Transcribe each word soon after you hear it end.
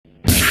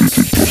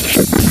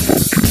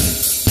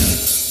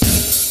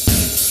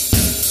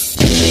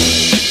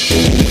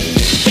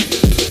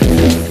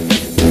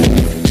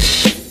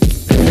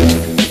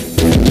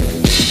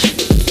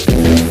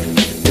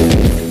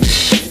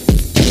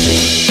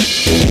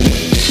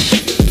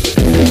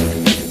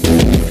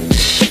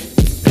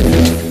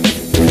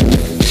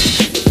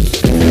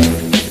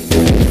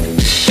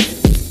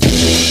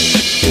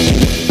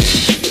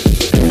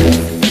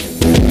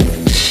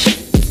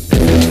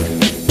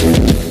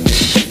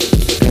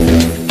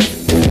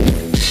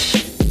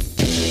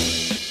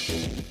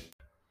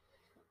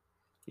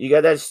You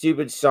got that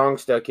stupid song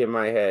stuck in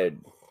my head.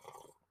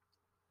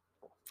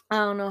 I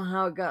don't know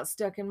how it got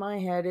stuck in my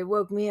head. It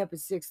woke me up at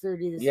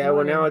 6:30 this Yeah,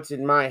 morning. well, now it's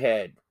in my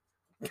head.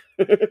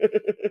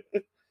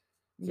 It's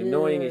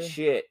annoying as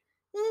shit.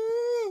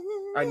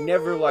 I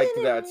never liked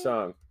that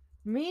song.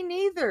 Me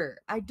neither.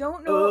 I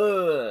don't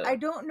know. I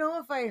don't know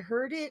if I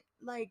heard it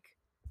like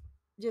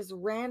just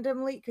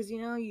randomly because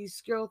you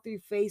scroll through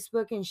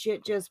Facebook and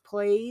shit just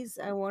plays.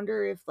 I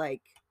wonder if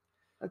like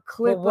a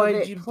clip Well, why of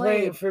did it you played.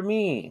 play it for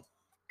me?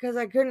 Because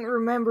I couldn't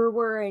remember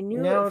where I knew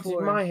now it for. Now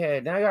it's in my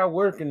head. Now I got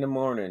work in the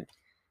morning.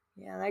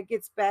 Yeah, that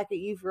gets back at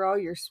you for all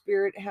your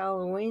Spirit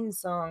Halloween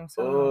songs.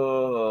 Huh?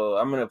 Oh,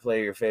 I'm going to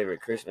play your favorite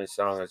Christmas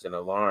song as an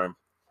alarm.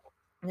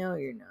 No,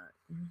 you're not.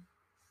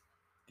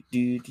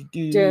 Do.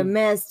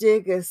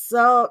 Domestic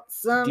assault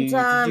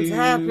sometimes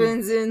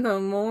happens in the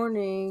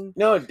morning.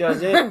 No, it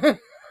doesn't. Play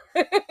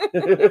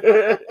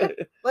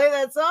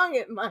that song,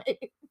 it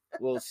might.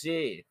 We'll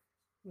see.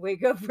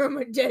 Wake up from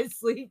a dead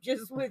sleep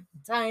just with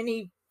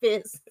tiny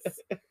fists.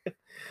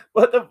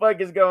 What the fuck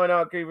is going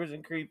on, creepers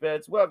and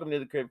creepettes? Welcome to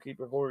the Crypt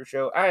Keeper Horror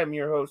Show. I am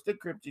your host, the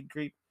Cryptid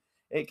Creep,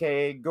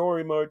 aka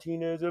Gorey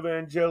Martinez of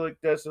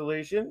Angelic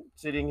Desolation,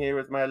 sitting here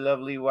with my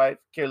lovely wife,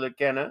 Killer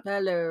Kenna.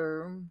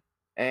 Hello.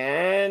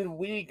 And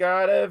we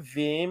got a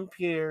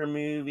vampire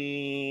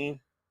movie.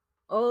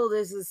 Oh,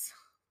 this is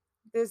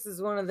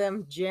one of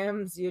them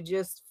gems you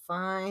just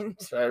find.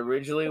 So I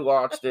originally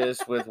watched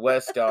this with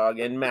West Dog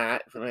and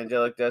Matt from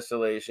Angelic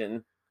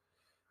Desolation.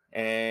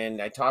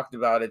 And I talked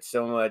about it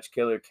so much,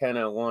 Killer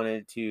Kenna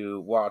wanted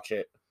to watch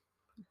it.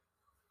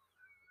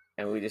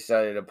 And we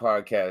decided to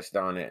podcast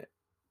on it.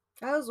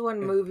 That was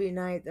one movie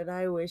night that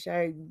I wish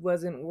I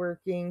wasn't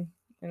working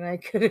and I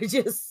could have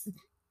just...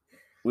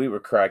 We were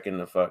cracking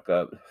the fuck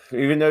up.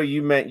 Even though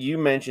you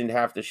mentioned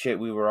half the shit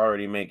we were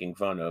already making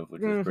fun of,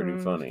 which was pretty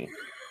funny.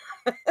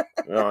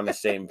 We're on the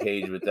same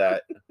page with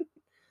that.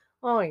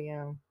 Oh,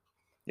 yeah.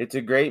 It's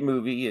a great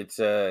movie. It's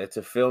a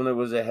film that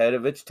was ahead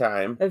of its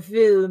time. A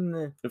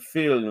film.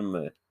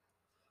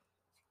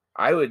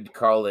 I would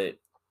call it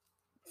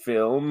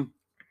film.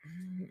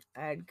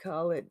 I'd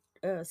call it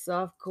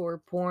softcore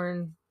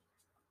porn.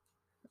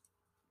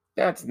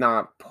 That's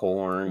not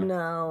porn.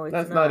 No, it's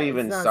That's not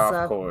even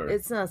softcore.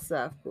 It's not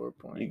softcore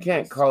porn. You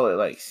can't call it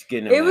like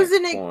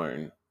Skinemax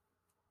porn.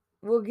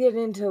 We'll get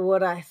into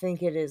what I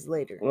think it is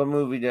later. What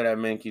movie did I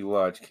make you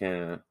watch,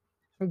 Kenna?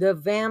 The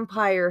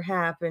Vampire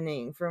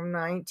Happening from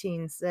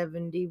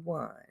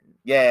 1971.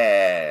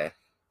 Yeah.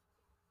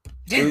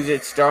 Who's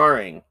it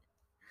starring?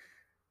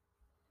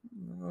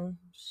 No,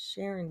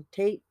 Sharon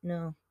Tate.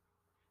 No.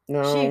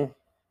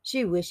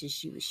 She wishes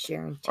she was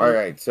Sharon Tate. All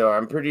right, so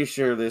I'm pretty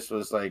sure this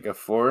was like a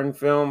foreign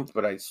film,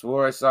 but I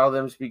swore I saw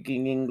them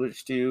speaking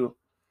English too.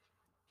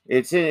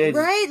 It's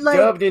right,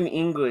 dubbed in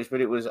English,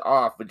 but it was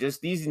off. But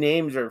just these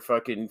names are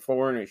fucking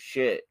foreign as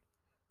shit.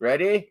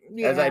 Ready?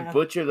 Yeah. As I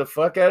butcher the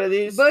fuck out of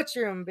these?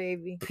 Butcher them,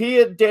 baby.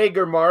 Pia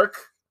Dagermark.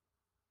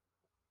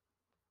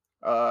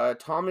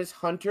 Thomas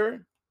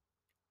Hunter.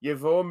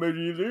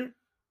 Yvonne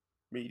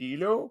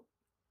Merillo.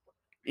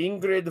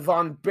 Ingrid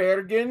von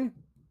Bergen.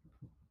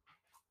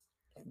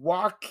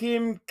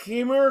 Joachim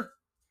Kimmer.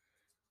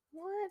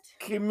 What?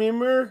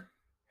 Kimmer.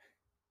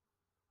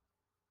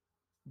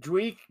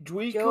 Joachim.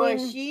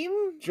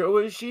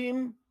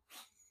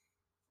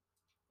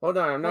 Hold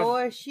on, I'm not.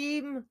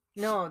 Joachim.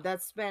 No,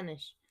 that's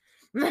Spanish.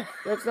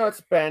 That's not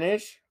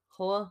Spanish.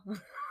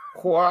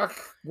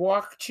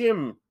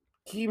 Joachim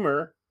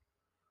Kimmer.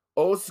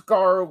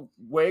 Oscar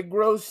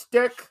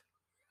Wegrostek.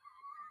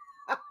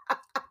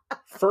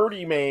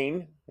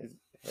 Ferdinand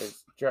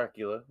as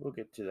Dracula. We'll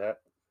get to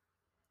that.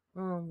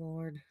 Oh,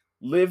 Lord.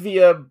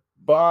 Livia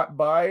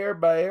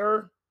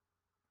Bayer.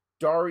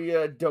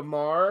 Daria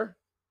Damar.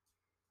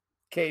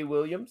 Kay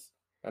Williams.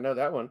 I know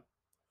that one.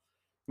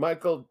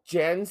 Michael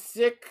Janis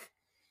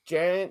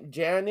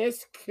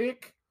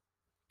Kick.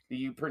 Do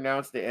you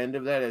pronounce the end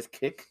of that as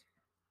kick?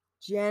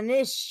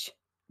 Janis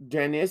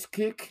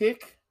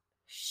Kick.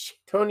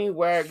 Tony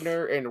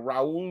Wagner and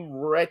Raul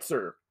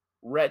Retzer.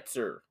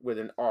 Retzer with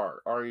an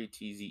R.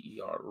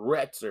 R-E-T-Z-E-R.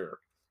 Retzer.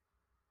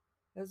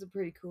 That's a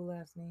pretty cool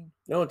last name.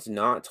 No, it's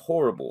not. It's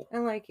horrible. I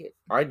like it.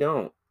 I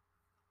don't.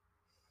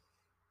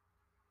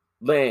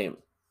 Lame.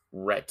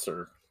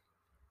 Retzer.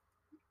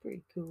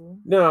 Pretty cool.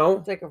 No.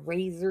 It's like a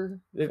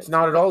razor. It's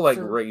not at all like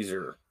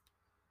razor.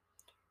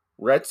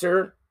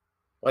 Retzer?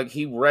 Like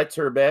he rets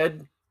her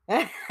bed?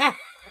 Yeah,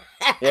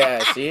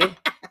 see?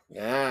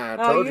 Yeah,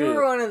 I told you. You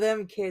were one of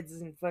them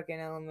kids in fucking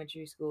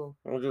elementary school.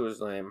 I told you it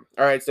was lame.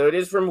 Alright, so it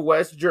is from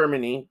West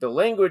Germany. The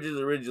language is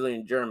originally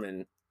in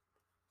German.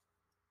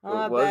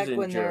 Back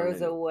when there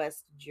was a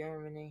West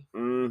Germany.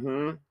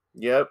 Mm-hmm.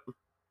 Yep.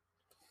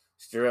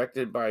 It's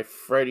directed by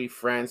Freddie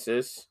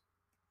Francis.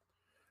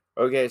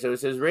 Okay, so it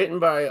says written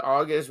by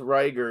August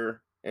Reiger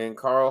and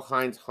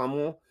Karl-Heinz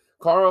Hummel.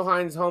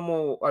 Karl-Heinz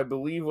Hummel, I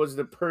believe, was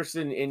the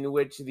person in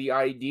which the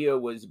idea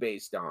was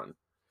based on.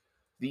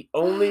 The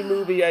only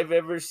movie I've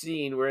ever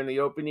seen where in the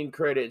opening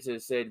credits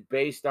it said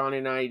based on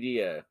an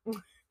idea.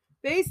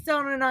 based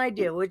on an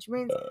idea, which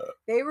means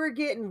they were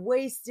getting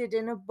wasted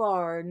in a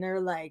bar, and they're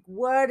like,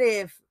 "What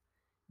if,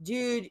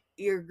 dude,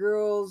 your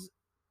girl's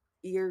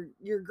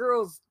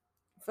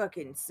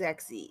fucking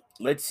sexy.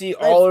 Let's see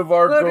Let's all of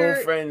our put her-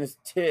 girlfriends'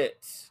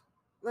 tits.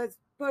 Let's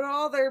put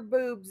all their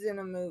boobs in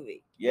a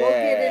movie. Yeah. We'll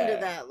get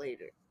into that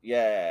later."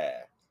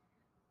 Yeah.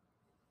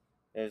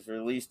 It was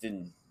released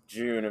in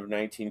June of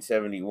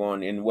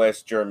 1971 in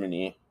West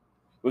Germany.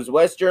 Was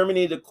West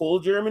Germany the cool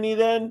Germany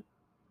then?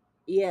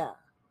 Yeah.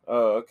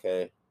 Oh,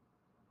 okay.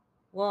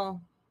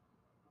 Well,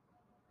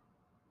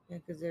 yeah,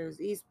 because there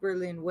was East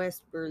Berlin,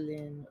 West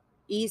Berlin.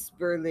 East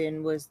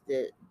Berlin was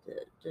the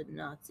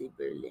Nazi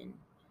Berlin,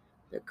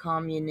 the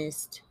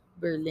communist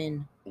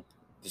Berlin.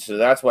 So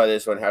that's why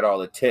this one had all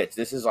the tits.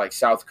 This is like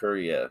South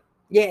Korea.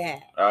 Yeah.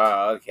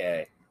 Oh,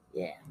 okay.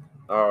 Yeah.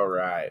 All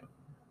right.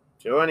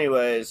 So,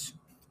 anyways,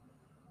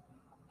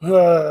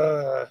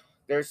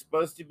 there's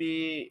supposed to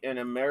be an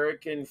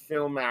American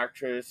film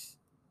actress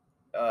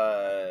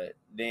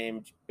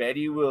named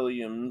Betty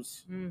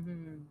Williams.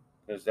 Mm-hmm.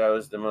 Because that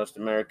was the most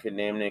American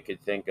name they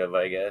could think of,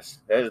 I guess.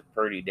 That is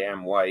pretty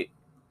damn white.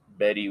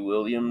 Betty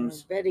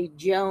Williams. Betty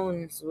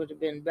Jones would have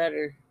been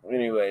better.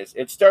 Anyways,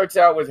 it starts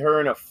out with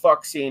her in a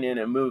fuck scene in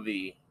a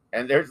movie.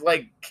 And there's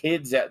like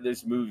kids at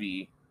this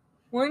movie.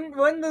 One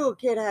little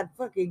kid had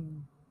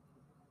fucking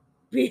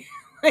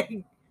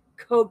like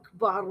Coke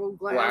bottle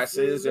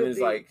glasses And is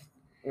like,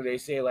 they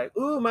say like,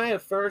 ooh, my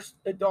first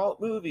adult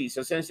movie.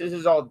 So since this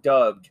is all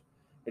dubbed,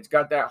 it's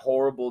got that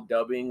horrible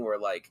dubbing where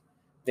like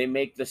they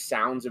make the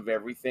sounds of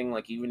everything.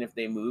 Like even if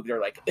they move, they're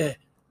like,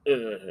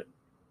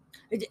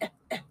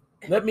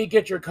 let me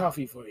get your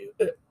coffee for you.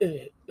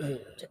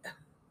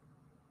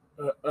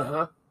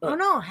 Oh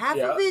no, half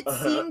of it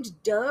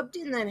seemed dubbed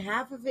and then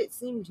half of it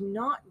seemed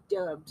not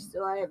dubbed.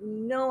 So I have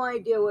no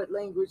idea what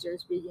language they're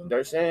speaking.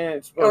 They're saying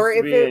it's supposed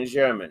to be in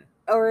German.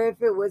 Or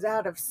if it was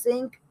out of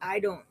sync, I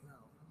don't know.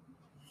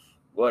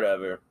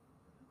 Whatever.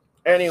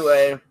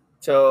 Anyway,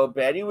 so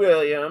Betty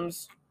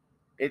Williams,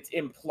 it's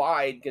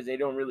implied because they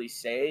don't really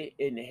say,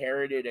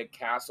 inherited a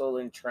castle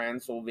in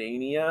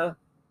Transylvania.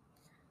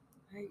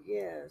 I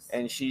guess.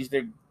 And she's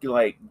the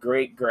like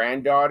great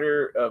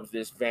granddaughter of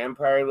this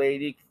vampire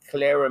lady,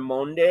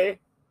 Clarimonde.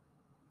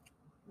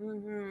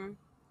 Mm-hmm.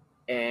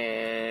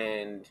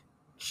 And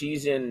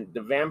she's in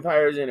the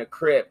vampire's in a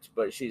crypt,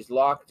 but she's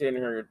locked in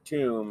her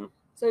tomb.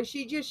 So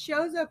she just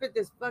shows up at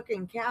this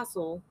fucking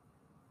castle,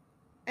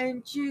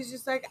 and she's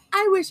just like,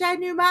 "I wish I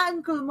knew my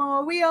uncle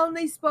more. We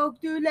only spoke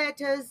through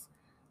letters."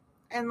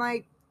 And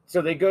like,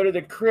 so they go to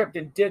the crypt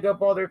and dig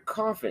up all their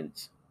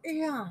coffins.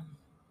 Yeah.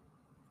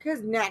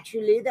 Because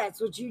naturally,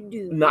 that's what you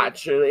do.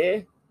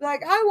 Naturally.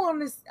 Like,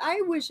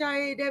 I wish I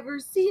had ever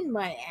seen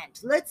my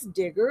aunt. Let's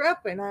dig her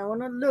up and I want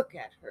to look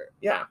at her.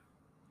 Yeah.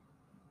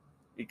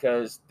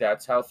 Because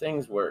that's how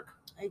things work.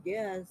 I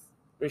guess.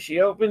 But she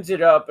opens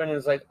it up and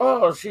is like,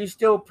 oh, she's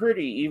still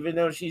pretty. Even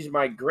though she's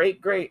my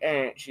great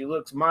aunt, she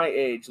looks my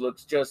age,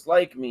 looks just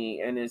like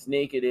me, and is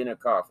naked in a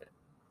coffin.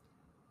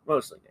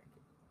 Mostly naked.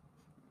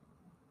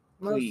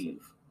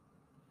 Cleave.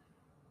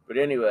 But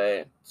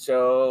anyway,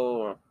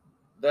 so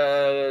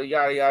the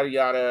yada yada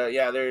yada.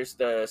 Yeah, there's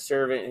the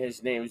servant.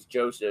 His name's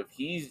Joseph.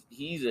 He's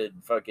a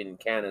fucking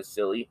kind of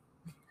silly.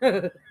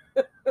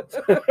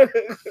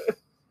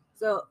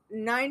 So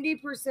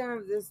 90%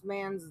 of this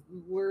man's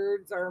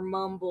words are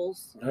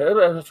mumbles. Out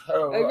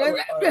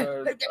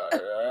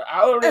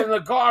in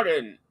the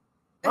garden,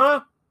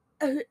 huh?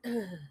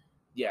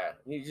 Yeah,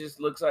 he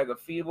just looks like a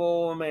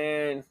feeble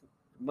man,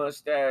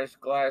 mustache,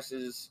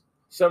 glasses.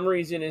 Some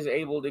reason is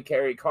able to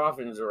carry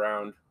coffins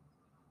around,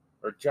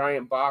 or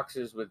giant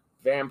boxes with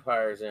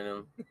vampires in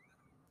them,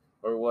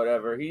 or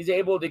whatever. He's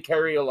able to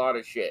carry a lot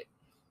of shit,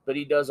 but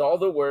he does all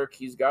the work.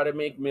 He's got to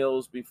make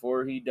meals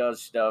before he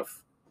does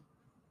stuff.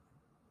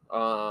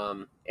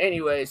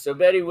 Anyway, so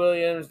Betty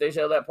Williams, they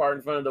show that part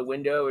in front of the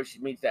window where she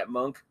meets that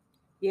monk.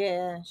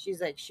 Yeah, she's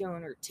like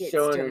showing her tits.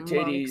 Showing her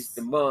titties,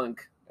 the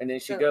monk. And then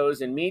she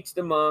goes and meets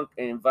the monk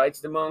and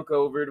invites the monk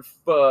over to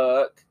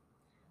fuck.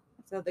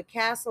 So the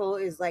castle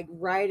is like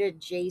right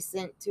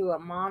adjacent to a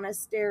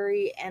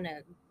monastery and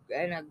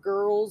a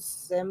girls'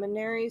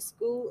 seminary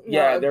school. No,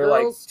 yeah, they're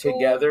like school.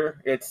 Together.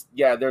 It's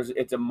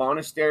a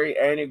monastery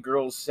and a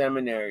girls'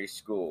 seminary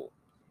school.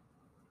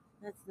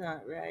 That's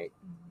not right.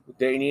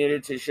 They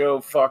needed to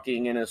show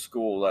fucking in a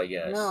school, I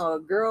guess. No, a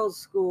girls'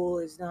 school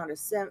is not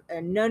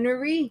a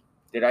nunnery.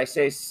 Did I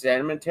say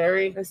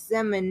cemetery? A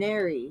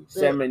seminary.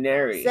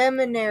 Seminary.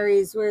 Seminary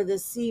is where the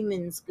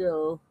seamans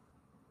go,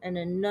 and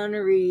a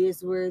nunnery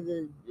is where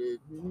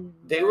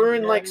they were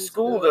in like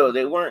school go. Though.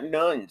 They weren't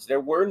nuns.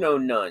 There were no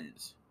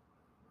nuns.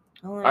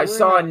 Oh, I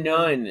saw a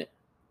nun.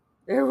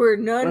 There were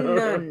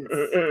nuns.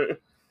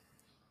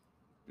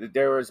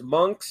 There was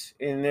monks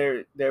in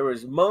there. There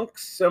was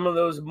monks. Some of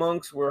those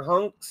monks were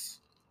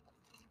hunks.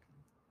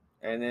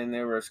 And then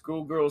there were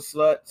schoolgirl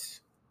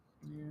sluts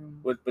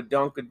with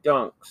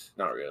badunkadunks.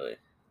 Not really.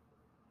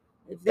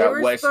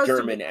 That West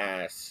German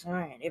ass. All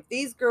right. If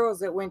these girls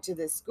that went to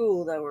this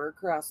school that were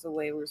across the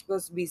way were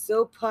supposed to be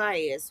so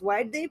pious,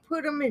 why'd they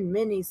put them in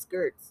mini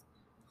skirts?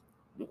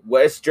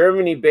 West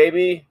Germany,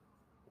 baby.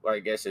 Well, I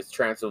guess it's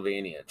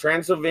Transylvania.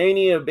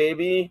 Transylvania,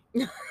 baby.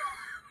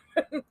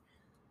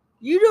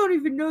 You don't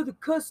even know the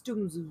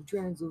customs of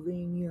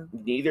Transylvania.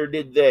 Neither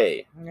did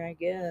they. I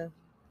guess.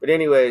 But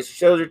anyways, she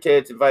shows her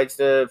tits, invites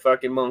the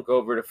fucking monk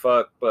over to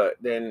fuck, but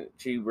then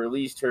she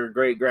released her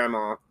great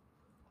grandma,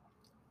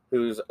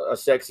 who's a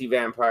sexy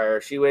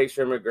vampire. She wakes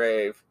from her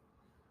grave,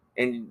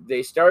 and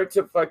they start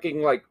to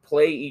fucking like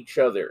play each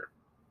other.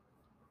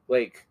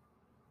 Like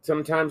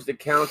sometimes the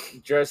count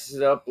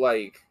dresses up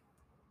like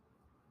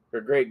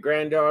her great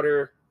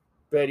granddaughter,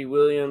 Betty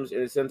Williams,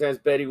 and sometimes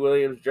Betty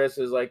Williams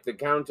dresses like the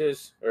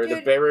Countess or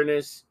the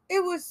Baroness.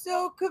 It was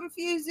so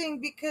confusing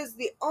because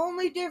the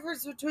only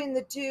difference between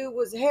the two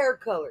was hair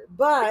color.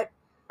 But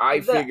I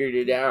figured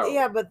it out.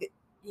 Yeah, but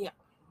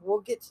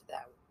we'll get to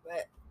that.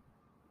 But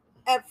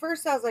at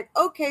first I was like,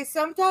 okay,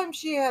 sometimes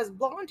she has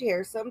blonde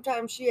hair,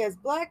 sometimes she has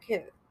black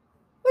hair.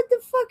 What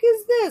the fuck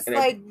is this? And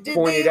like, did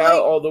pointed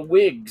out all the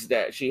wigs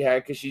that she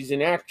had because she's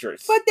an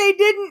actress. But they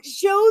didn't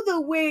show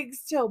the wigs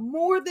till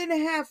more than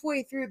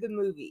halfway through the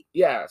movie.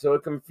 Yeah, so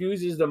it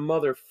confuses the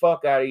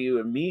motherfuck out of you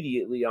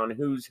immediately on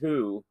who's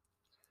who.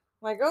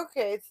 Like,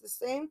 okay, it's the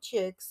same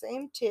chick,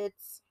 same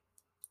tits.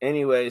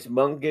 Anyways,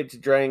 monk gets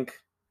drank,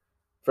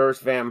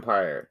 first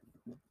vampire.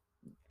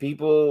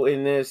 People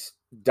in this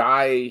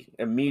die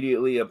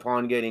immediately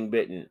upon getting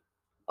bitten.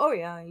 Oh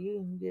yeah,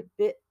 you get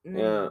bitten.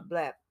 Yeah.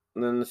 Blap.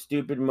 And then the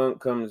stupid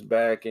monk comes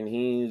back and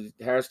he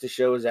has to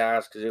show his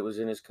ass because it was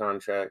in his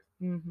contract.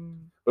 Mm-hmm.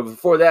 But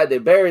before that, they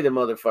bury the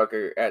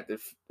motherfucker at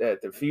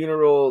the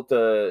funeral.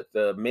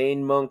 The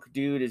main monk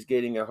dude is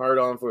getting a hard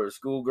on for his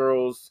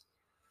schoolgirls.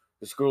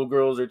 The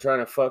schoolgirls are trying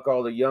to fuck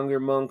all the younger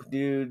monk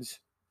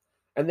dudes.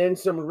 And then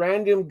some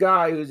random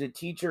guy who's a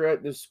teacher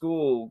at the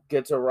school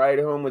gets a ride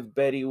home with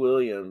Betty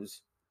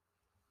Williams.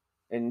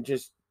 And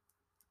just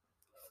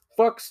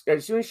fucks.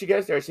 As soon as she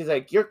gets there, she's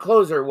like, your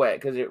clothes are wet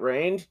because it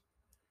rained.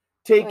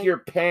 Take your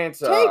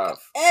pants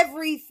off. Take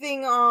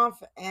everything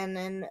off, and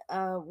then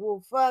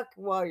we'll fuck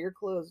while your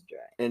clothes dry.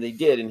 And they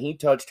did, and he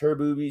touched her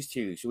boobies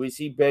too. So we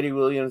see Betty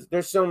Williams.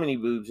 There's so many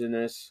boobs in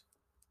this.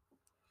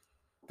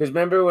 Because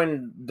remember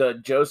when the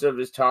Joseph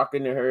is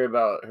talking to her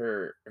about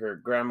her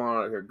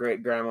grandma, her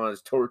great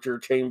grandma's torture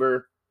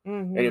chamber,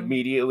 and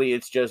immediately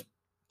it's just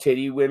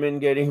titty women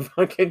getting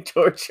fucking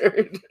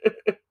tortured.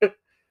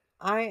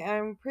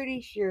 I'm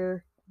pretty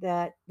sure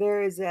that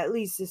there is at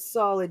least a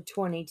solid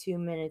 22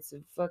 minutes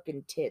of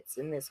fucking tits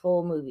in this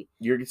whole movie.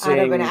 You're saying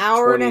out of an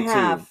hour 22. And a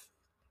half.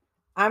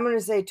 I'm going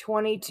to say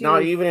 22.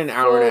 Not even an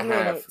hour and a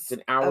half. It's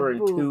an hour and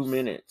boobs. 2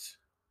 minutes.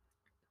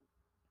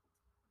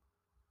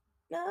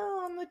 No,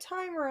 on the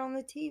timer on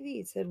the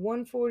TV it said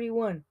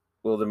 1:41.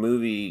 Well, the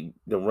movie,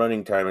 the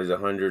running time is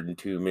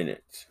 102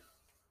 minutes.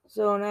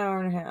 So an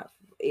hour and a half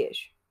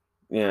ish.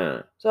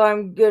 Yeah. So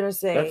I'm gonna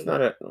say that's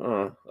not a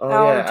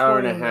hour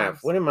and a half.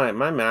 Minutes. What am I?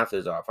 My math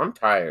is off. I'm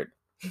tired.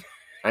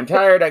 I'm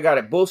tired. I got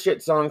a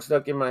bullshit song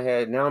stuck in my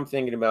head. Now I'm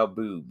thinking about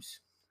boobs.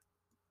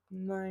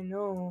 I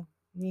know.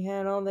 You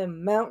had all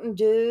them Mountain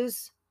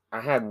Dews. I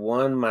had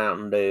one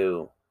Mountain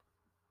Dew.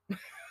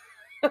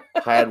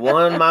 I had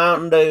one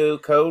Mountain Dew,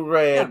 Code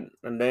Red,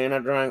 and then I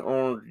drank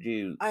orange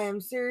juice. I am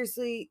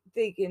seriously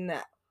thinking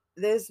that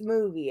this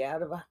movie,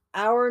 out of an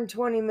hour and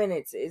 20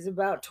 minutes, is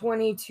about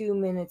 22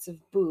 minutes of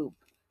boob.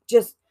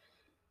 Just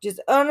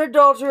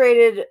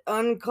unadulterated,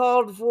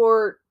 uncalled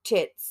for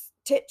tit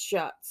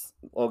shots.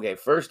 Okay,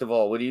 first of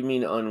all, what do you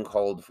mean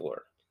uncalled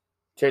for?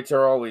 Tits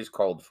are always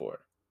called for.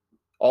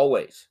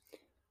 Always.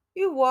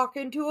 You walk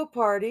into a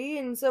party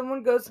and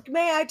someone goes,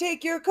 "May I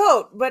take your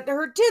coat?" But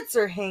her tits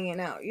are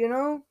hanging out, you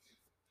know?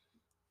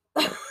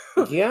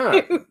 Yeah.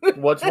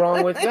 What's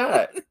wrong with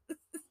that?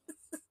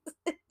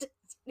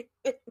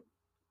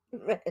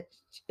 I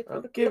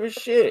don't give a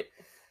shit.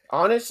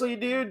 Honestly,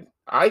 dude,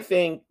 I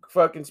think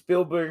fucking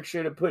Spielberg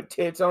should have put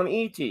tits on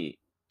E.T.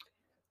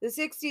 The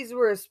 60s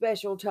were a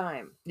special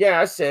time.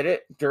 Yeah, I said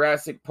it.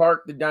 Jurassic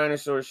Park, the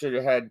dinosaurs should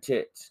have had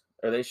tits.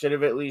 Or they should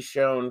have at least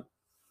shown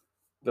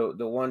the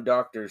one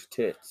doctor's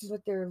tits.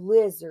 But they're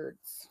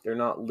lizards. They're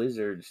not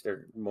lizards.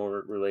 They're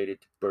more related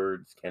to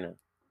birds, Kenna.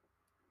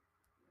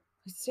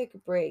 Let's take a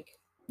break.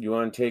 You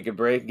want to take a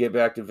break? Get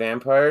back to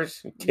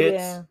vampires?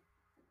 Tits? Yeah.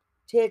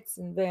 Tits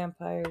and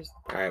vampires.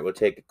 All right, we'll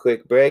take a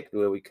quick break.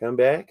 When we come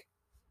back,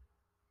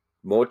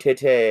 more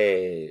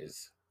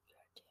titties.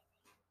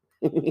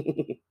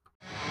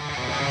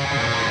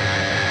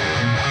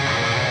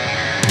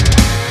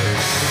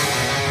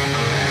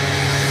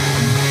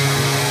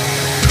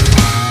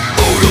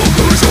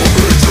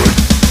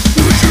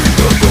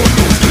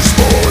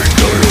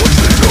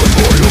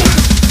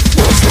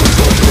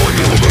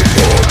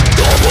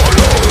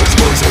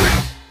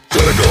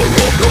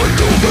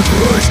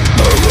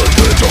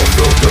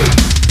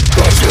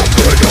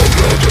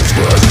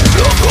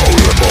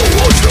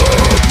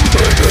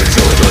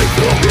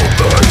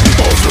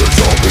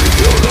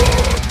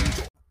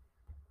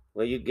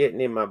 What are you getting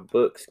in my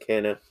books,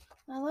 Kenna?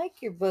 I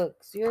like your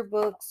books. Your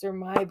books are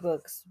my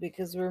books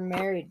because we're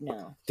married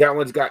now. That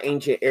one's got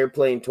ancient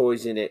airplane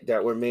toys in it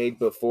that were made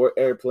before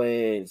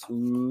airplanes.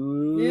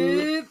 Ooh.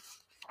 Yep.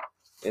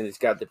 And it's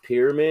got the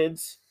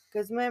pyramids.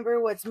 Because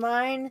remember, what's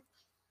mine,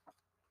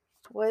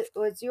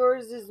 what's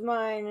yours is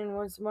mine, and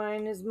what's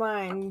mine is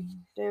mine.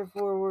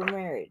 Therefore, we're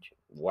married.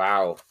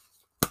 Wow.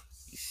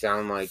 You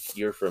sound like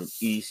you're from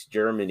East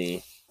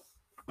Germany.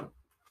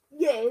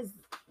 Yes.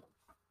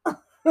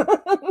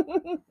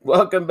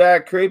 Welcome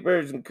back,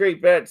 creepers and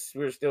creepettes.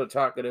 We're still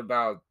talking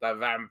about the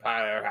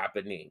vampire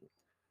happening.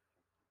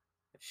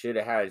 Should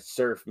have had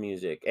surf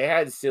music. It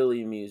had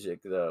silly music,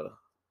 though.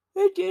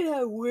 It did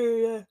have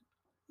weird.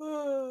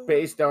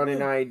 Based on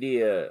an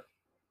idea.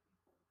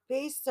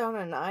 Based on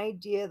an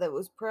idea that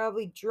was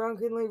probably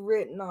drunkenly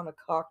written on a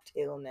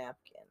cocktail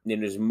napkin.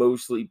 And there's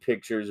mostly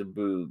pictures of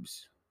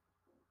boobs.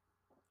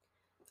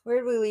 Where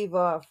did we leave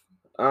off?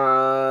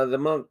 The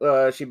monk,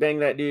 she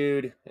banged that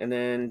dude, and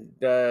then,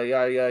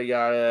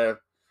 yada.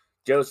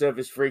 Joseph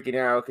is freaking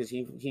out because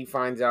he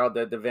finds out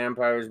that the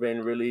vampire's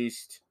been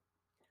released.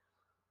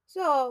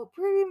 So,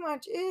 pretty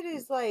much it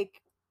is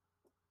like,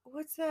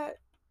 what's that?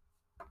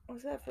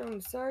 What's that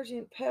from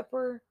Sgt.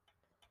 Pepper?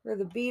 Where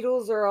the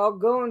Beatles are all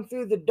going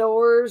through the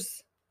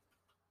doors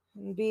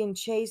and being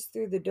chased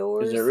through the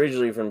doors. It was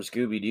originally from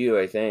Scooby-Doo,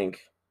 I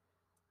think.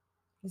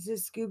 Is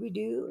this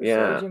Scooby-Doo or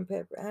Yeah. Sgt.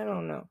 Pepper? I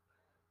don't know.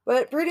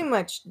 But pretty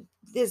much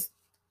this,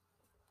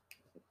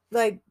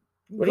 like,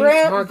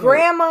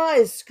 grandma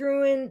is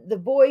screwing the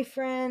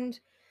boyfriend,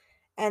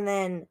 and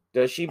then...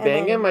 Does she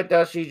bang him? I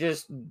thought she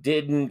just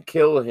didn't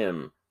kill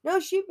him. No,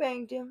 she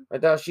banged him. I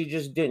thought she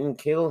just didn't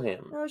kill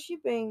him. No, she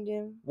banged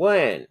him.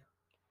 When?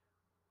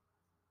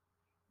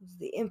 Was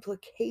the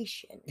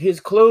implication. His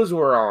clothes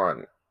were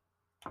on.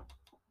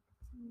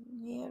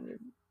 Yeah.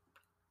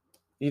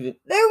 There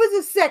was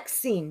a sex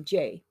scene,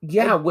 Jay.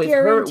 Yeah, with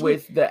her,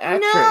 with the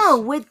actress.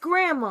 No, with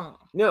Grandma.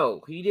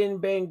 No, he didn't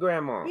bang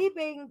Grandma. He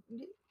banged...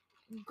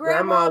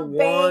 Grandma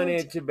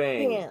wanted to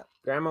bang. Him.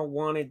 Grandma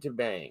wanted to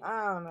bang.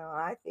 I don't know.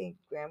 I think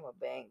Grandma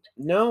banged.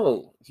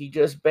 No, he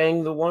just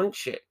banged the one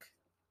chick.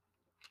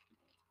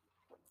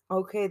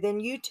 Okay, then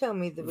you tell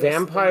me the rest.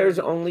 Vampires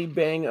only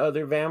bang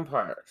other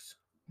vampires.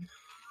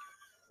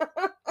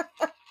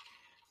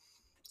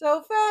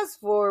 So fast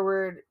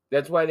forward.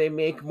 That's why they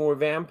make more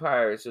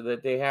vampires, so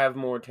that they have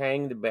more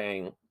tang to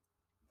bang.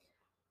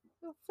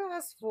 So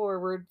fast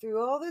forward through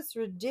all this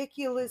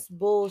ridiculous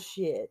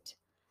bullshit.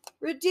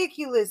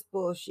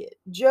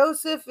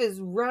 Joseph is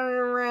running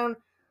around.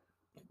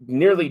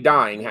 Nearly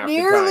dying half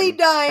the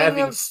time.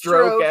 Having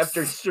stroke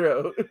after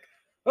stroke.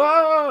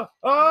 Oh!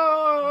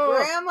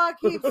 Grandma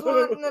keeps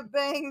wanting to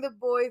bang the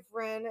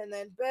boyfriend, and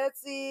then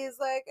Betsy is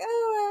like,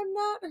 oh, I'm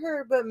not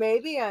her, but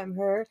maybe I'm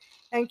her,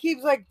 and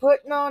keeps like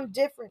putting on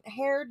different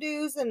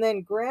hairdos, and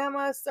then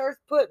Grandma starts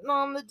putting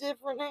on the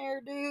different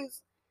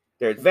hairdos.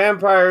 There's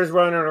vampires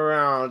running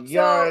around.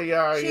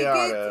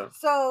 Yada.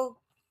 So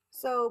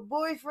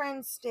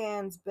boyfriend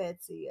stands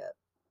Betsy up.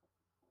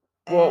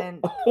 Well,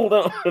 hold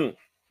on.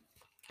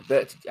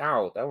 Betsy,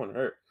 ow, that one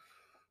hurt.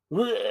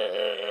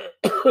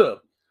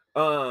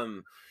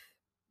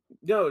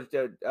 No,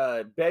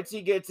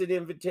 Betsy gets an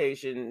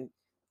invitation.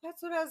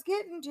 That's what I was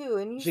getting to,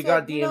 and she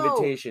got the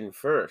invitation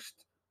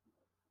first.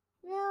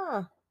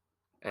 Yeah.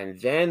 And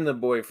then the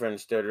boyfriend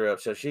stood her up,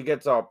 so she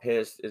gets all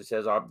pissed and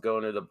says, "I'm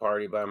going to the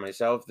party by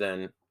myself."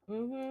 Then,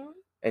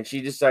 and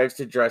she decides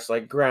to dress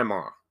like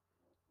Grandma.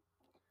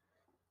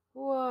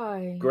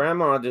 Why?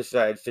 Grandma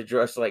decides to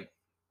dress like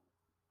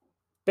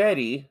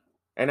Betty,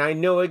 and I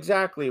know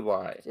exactly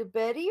why. Is it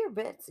Betty or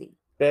Betsy?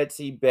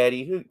 Betty.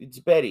 It's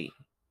Betty.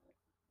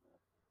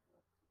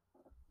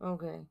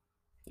 Okay.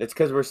 It's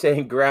because we're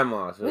saying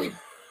Grandma, so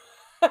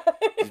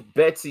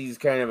Betsy's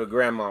kind of a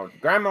grandma.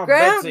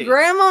 Betsy.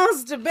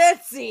 Grandma's to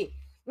Betsy.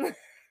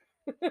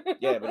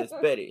 Yeah, but it's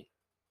Betty.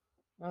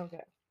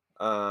 Okay.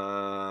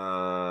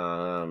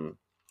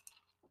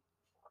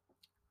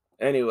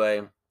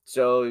 Anyway,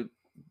 so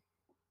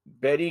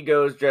Betty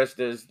goes dressed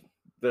as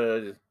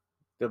the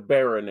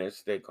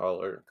Baroness, they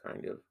call her,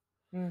 kind of.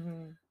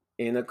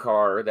 In a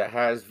car that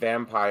has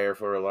vampire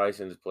for a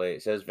license plate.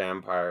 It says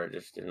vampire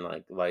just in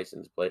like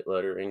license plate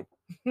lettering.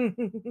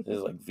 It's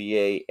like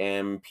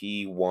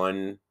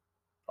VAMP1RE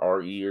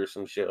or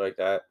some shit like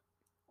that.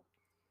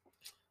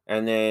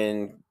 And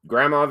then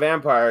Grandma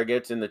Vampire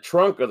gets in the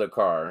trunk of the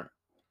car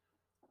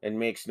and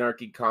makes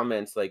snarky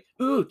comments like,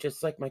 "Ooh,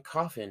 just like my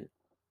coffin."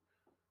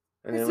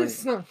 And then,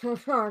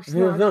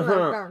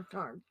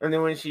 and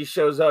then when she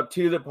shows up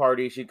to the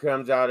party, she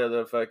comes out of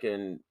the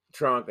fucking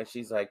trunk and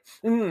she's like,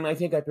 I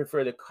think I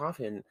prefer the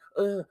coffin.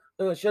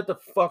 Shut the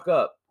fuck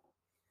up.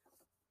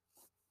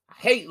 I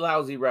hate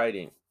lousy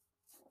writing.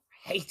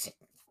 I hate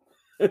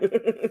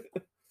it.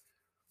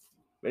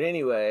 But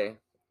anyway,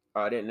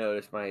 I didn't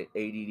notice my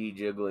ADD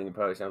jiggling. It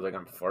probably sounds like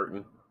I'm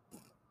farting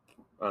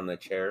on the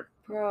chair.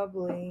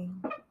 Probably.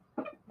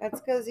 That's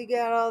because you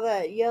got all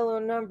that yellow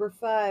number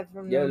 5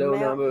 from yellow the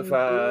number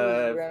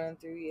 5 running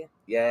through you.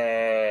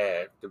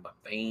 Yeah, through my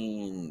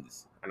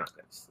veins. I'm not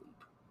gonna sleep.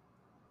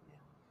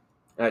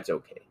 That's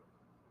okay.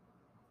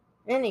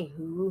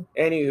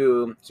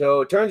 Anywho,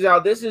 so it turns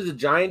out this is a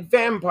giant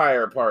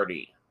vampire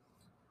party.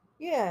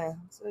 Yeah,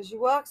 so she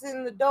walks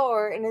in the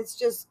door and it's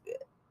just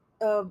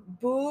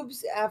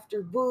boobs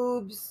after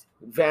boobs,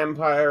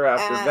 vampire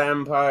after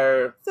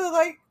vampire. So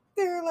like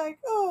they're like,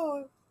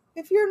 oh,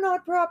 if you're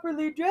not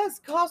properly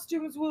dressed,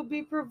 costumes will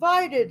be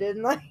provided,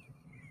 and like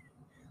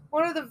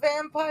one of the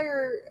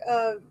vampire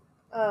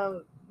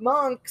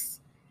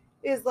monks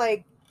is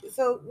like,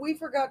 so we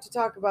forgot to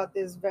talk about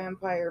this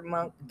vampire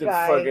monk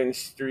guy. The fucking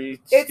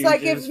street. It's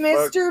like if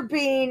Mr.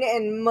 Bean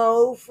and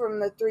Moe from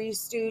the Three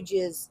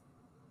Stooges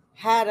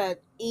had a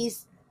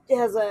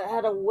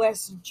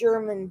West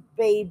German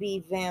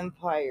baby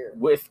vampire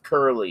with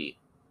Curly.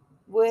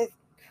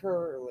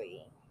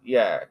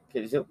 Yeah,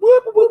 because yeah,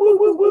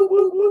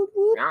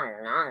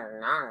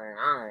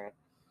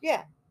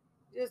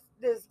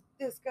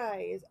 this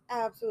guy is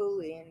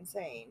absolutely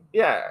insane.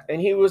 Yeah, and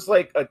he was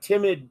like a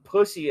timid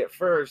pussy at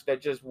first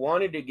that just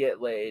wanted to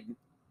get laid,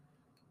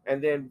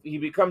 and then he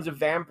becomes a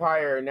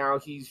vampire, and now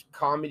he's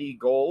comedy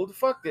gold.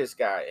 Fuck this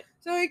guy.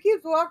 So he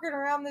keeps walking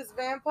around this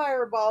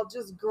vampire ball,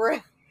 just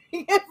grabbing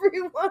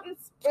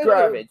everyone's boobs.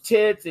 Grabbing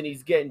tits, and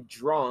he's getting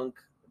drunk.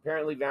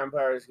 Apparently,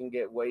 vampires can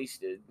get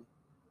wasted.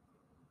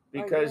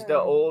 Because the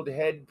old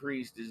head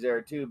priest is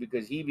there too,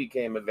 because he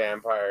became a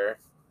vampire.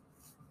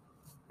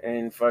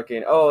 And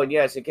fucking, oh, and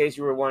yes, in case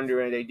you were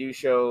wondering, they do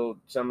show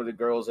some of the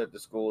girls at the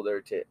school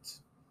their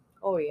tits.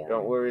 Oh, yeah.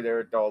 Don't worry, they're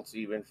adults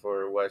even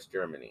for West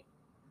Germany.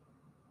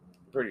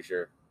 I'm pretty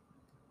sure.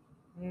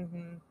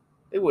 Mm-hmm.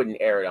 They wouldn't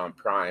air it on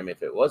Prime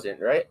if it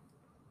wasn't, right?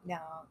 No.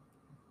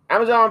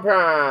 Amazon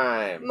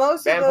Prime.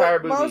 Most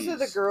of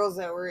the girls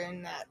that were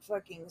in that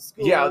fucking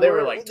school. Yeah, they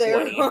were like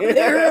 20.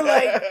 They were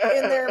like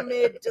in their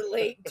mid to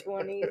late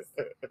 20s.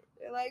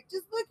 They're like,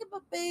 just look at my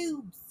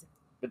boobs.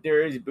 But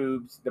there is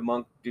boobs. The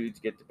monk dudes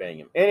get to bang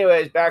him.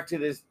 Anyways, back to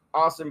this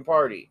awesome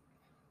party.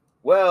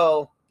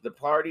 Well, the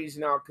party's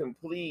not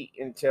complete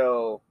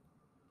until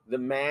the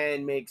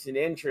man makes an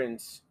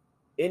entrance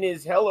in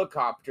his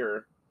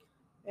helicopter.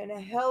 In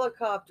a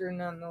helicopter,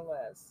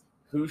 nonetheless.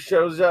 Who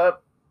shows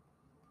up?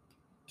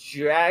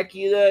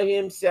 Dracula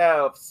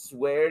himself.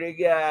 Swear to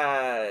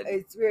God.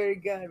 I swear to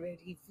God, man.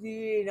 He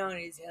flew in on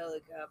his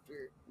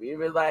helicopter. We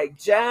were like,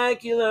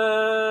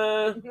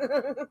 Dracula.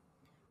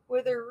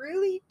 With a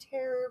really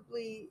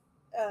terribly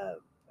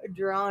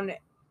drawn,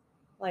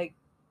 like,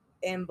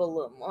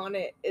 emblem on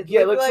it. It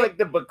looks like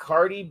the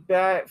Bacardi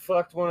bat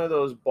fucked one of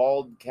those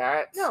bald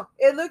cats. No,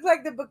 it looked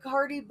like the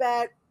Bacardi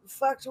bat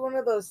fucked one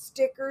of those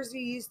stickers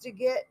you used to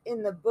get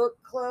in the book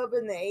club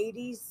in the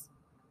 80s.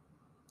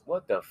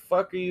 What the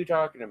fuck are you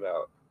talking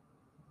about?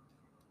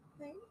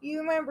 You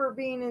remember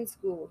being in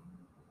school.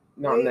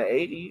 Not in the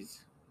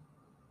 80s.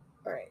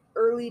 All right,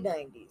 early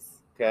 90s.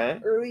 Okay.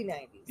 Early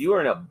 90s. You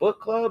were in a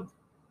book club?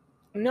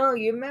 No,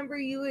 you remember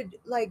you would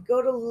like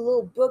go to the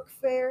little book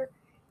fair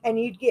and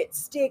you'd get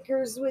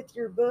stickers with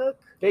your book?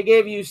 They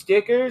gave you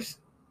stickers?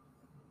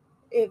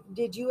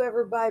 Did you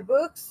ever buy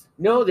books?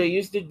 No,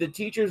 the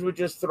teachers would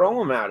just throw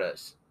them at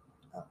us.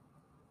 Oh.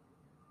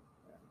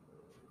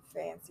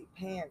 Fancy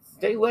pants.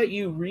 They let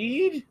you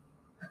read?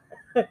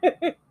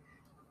 They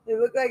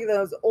look like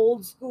those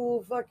old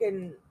school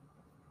fucking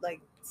like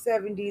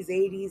 70s,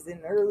 80s,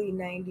 and early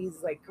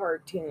 90s like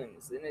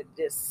cartoons, and it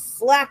just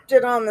slapped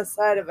it on the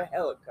side of a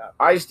helicopter.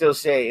 I still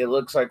say it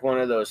looks like one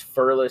of those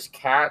furless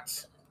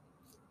cats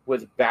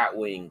with bat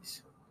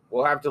wings.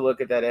 We'll have to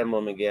look at that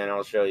emblem again.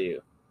 I'll show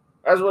you.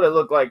 That's what it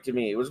looked like to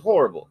me. It was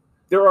horrible.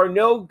 There are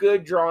no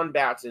good drawn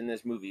bats in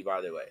this movie,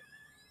 by the way.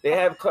 They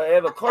have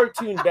a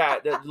cartoon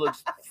bat that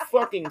looks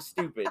fucking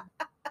stupid.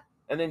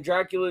 And then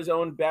Dracula's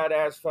own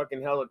badass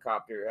fucking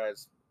helicopter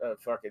has a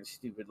fucking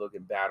stupid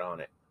looking bat on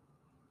it.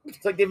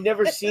 It's like they've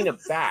never seen a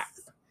bat.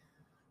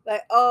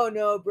 Like, oh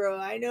no, bro,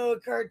 I know a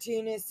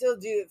cartoonist. He'll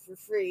do it for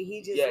free.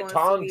 He just wants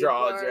Tom to be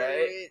draws, part right?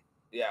 of it.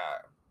 Yeah.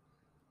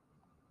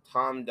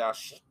 Tom da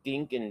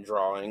Stinken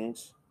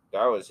Drawings.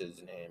 That was his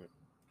name.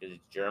 Because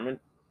it's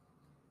German.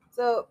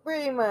 So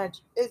pretty much,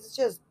 it's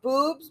just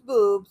boobs,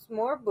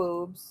 more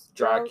boobs.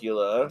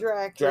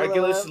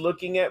 Dracula's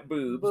looking at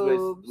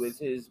boobs. With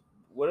his,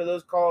 what are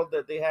those called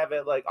that they have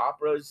at like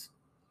operas?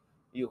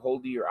 You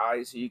hold to your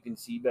eyes so you can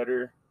see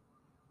better.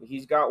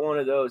 He's got one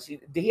of those.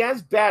 He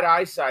has bad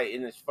eyesight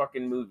in this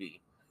fucking movie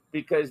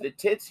because the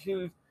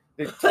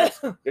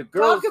girls.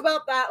 Talk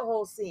about that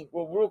whole scene.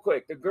 Well, real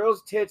quick, the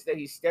girl's tits that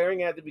he's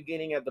staring at the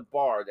beginning at the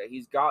bar, that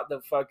he's got the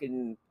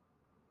fucking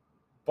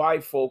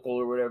bifocal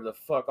or whatever the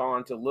fuck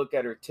on to look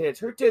at her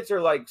tits. Her tits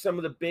are like some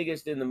of the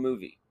biggest in the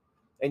movie,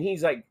 and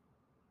he's like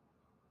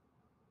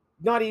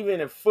not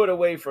even a foot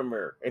away from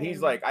her, and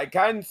he's like, "I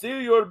can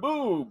see your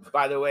boob."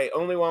 By the way,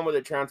 only one with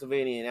a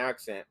Transylvanian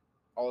accent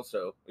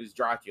also is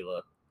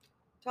Dracula.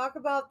 Talk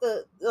about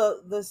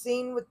the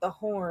scene with the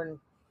horn.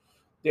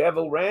 They have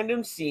a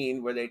random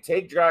scene where they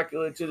take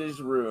Dracula to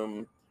this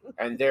room,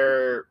 and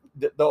the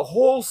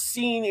whole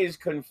scene is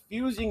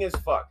confusing as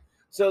fuck.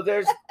 So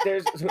there's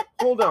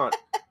hold on.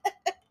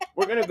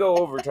 We're gonna go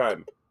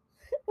overtime.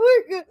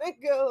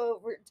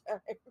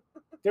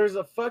 There's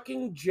a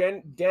fucking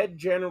dead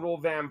general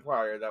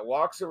vampire that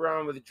walks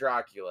around with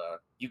Dracula.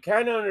 You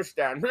can't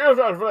understand.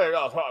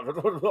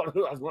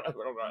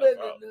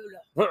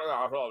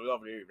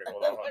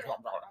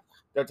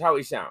 That's how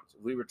he sounds.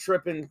 If we were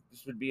tripping,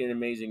 this would be an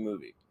amazing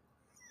movie.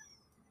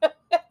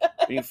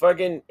 He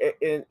fucking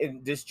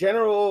in this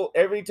general,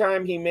 every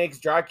time he makes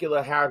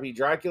Dracula happy,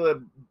 Dracula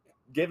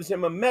gives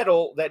him a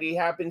medal that he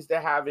happens to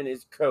have in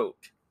his coat.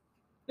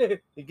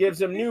 He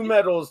gives him new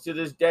medals to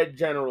this dead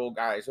general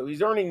guy. So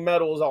he's earning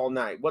medals all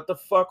night. What the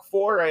fuck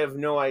for? I have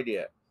no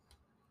idea.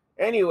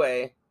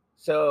 Anyway,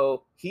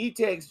 so he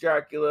takes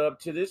Dracula up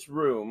to this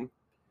room,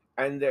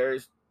 and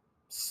there's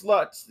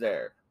sluts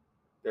there.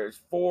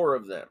 There's 4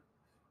 of them.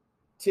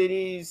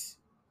 Titties.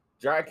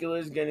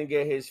 Dracula's gonna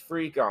get his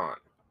freak on.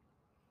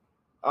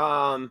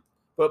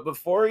 But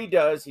before he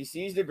does, he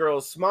sees the girl,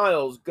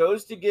 smiles,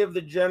 goes to give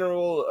the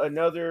general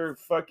another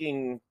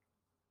fucking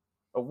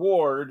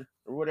award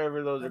or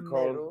whatever those are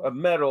called, a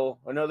medal,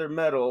 another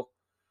medal,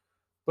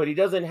 but he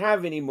doesn't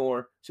have any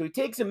more. So he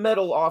takes a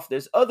medal off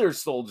this other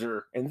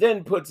soldier and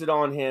then puts it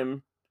on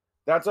him.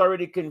 That's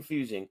already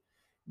confusing.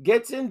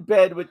 Gets in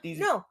bed with these.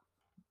 No.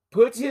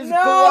 Puts his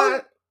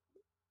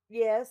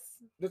Yes.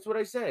 That's what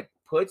I said.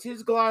 Puts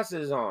his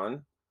glasses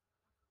on.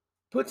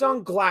 Puts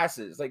on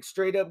glasses, like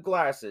straight up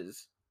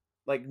glasses,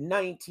 like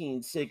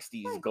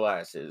 1960s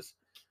glasses.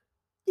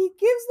 He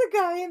gives the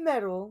guy a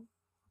medal,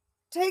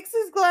 takes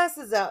his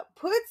glasses out,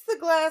 puts the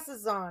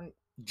glasses on,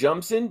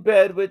 jumps in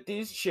bed with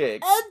these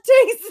chicks, and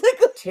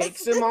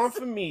takes them off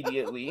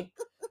immediately.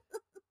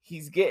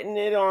 He's getting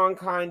it on,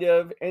 kind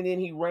of, and then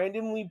he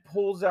randomly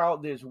pulls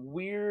out this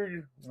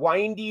weird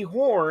windy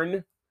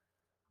horn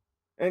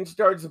and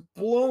starts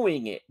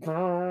blowing it.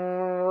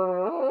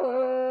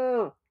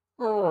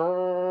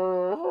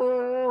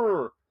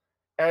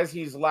 As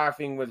he's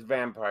laughing with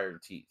vampire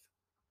teeth.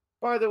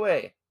 By the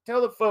way,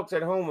 tell the folks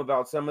at home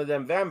about some of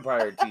them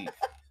vampire teeth.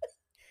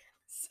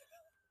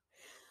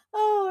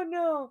 Oh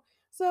no.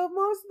 So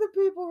most of the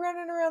people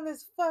running around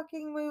this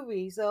fucking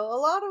movie, so a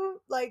lot of them,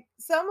 like,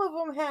 some of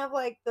them have,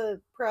 like, the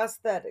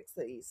prosthetics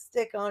that you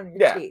stick on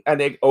your teeth. And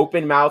they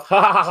open mouth,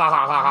 ha ha ha ha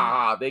ha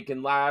ha. They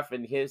can laugh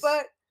and hiss.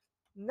 But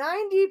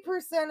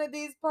 90% of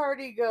these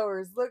party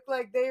goers look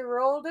like they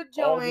rolled a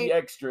joint. All the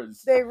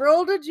extras. They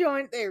rolled a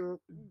joint, they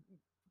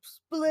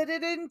split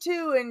it in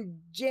 2 and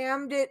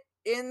jammed it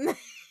in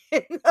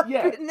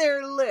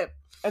their lip.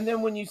 And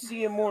then when you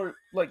see them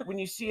when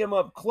you see them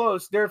up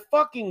close, they're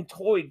fucking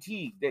toy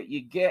teeth that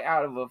you get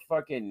out of a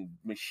fucking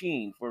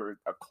machine for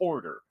a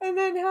quarter. And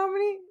then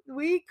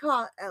we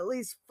caught at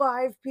least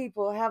 5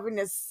 people having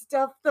to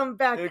stuff them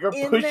back in their mouth.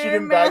 They're pushing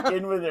them back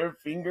in with their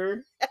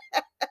finger.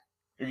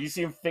 Or you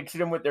see them fixing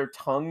them with their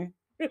tongue.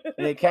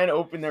 And they can't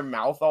open their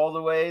mouth all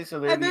the way, so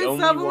they're the only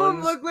ones. And then some of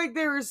them look like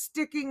they were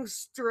sticking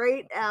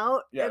straight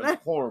out. Yeah,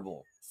 it's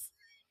horrible.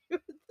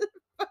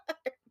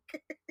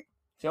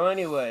 So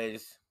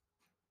anyways,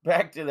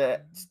 back to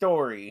that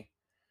story.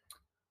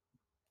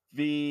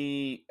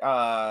 The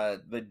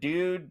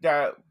dude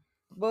that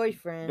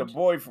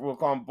we'll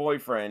call him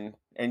boyfriend,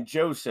 and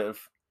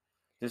Joseph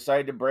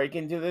decide to break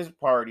into this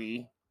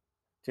party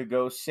to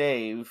go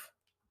save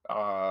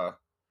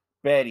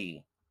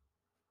Betty.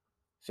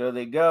 So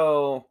they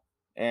go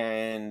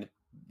and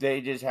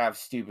they just have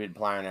stupid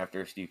plan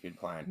after stupid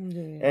plan.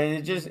 Yeah.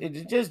 And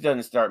it just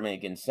doesn't start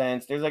making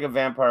sense. There's like a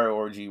vampire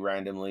orgy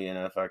randomly in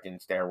a fucking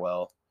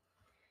stairwell.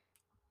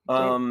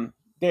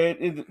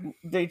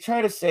 They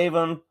try to save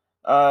him.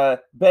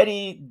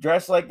 Betty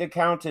dressed like the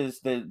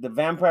Countess. The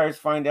vampires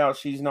find out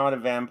she's not a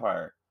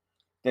vampire.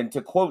 Then,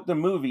 to quote the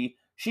movie,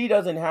 she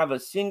doesn't have a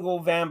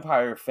single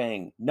vampire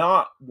fang.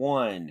 Not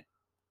one.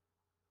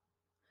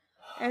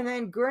 And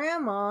then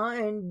grandma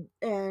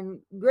and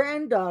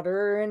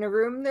granddaughter are in a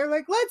room. They're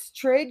like, let's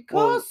trade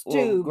costumes.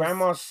 Well,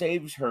 grandma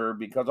saves her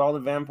because all the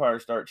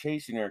vampires start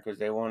chasing her because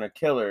they want to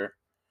kill her.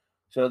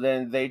 So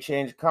then they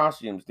change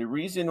costumes. The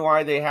reason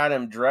why they had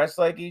them dressed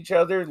like each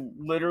other,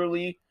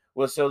 literally,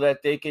 was so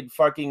that they could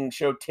fucking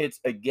show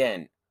tits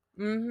again.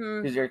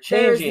 Because they're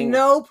changing.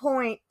 There's no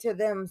point to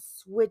them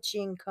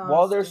switching costumes.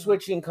 While they're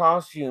switching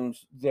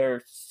costumes,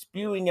 they're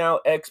spewing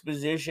out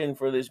exposition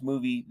for this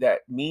movie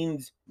that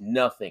means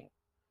nothing.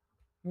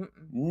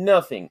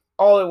 Nothing.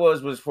 All it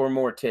was for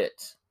more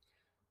tits.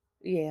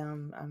 Yeah,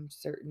 I'm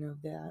certain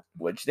of that.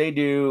 Which they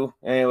do.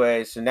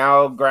 Anyway, so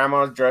now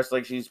grandma's dressed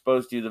like she's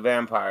supposed to, the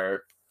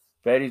vampire.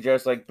 Betty's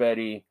dressed like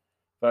Betty.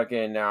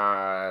 Fucking,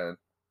 oh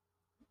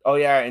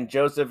yeah, and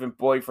Joseph and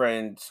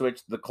boyfriend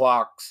switched the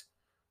clocks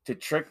to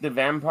trick the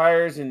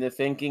vampires into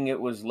thinking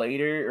it was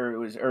later, or it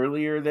was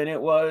earlier than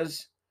it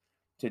was.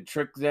 To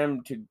trick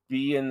them to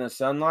be in the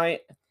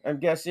sunlight,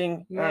 I'm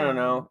guessing. Yeah. I don't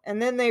know. And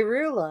then they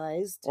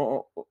realized...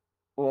 Well,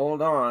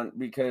 hold on,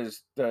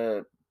 because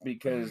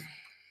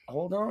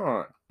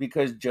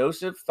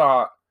Joseph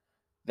thought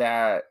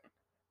that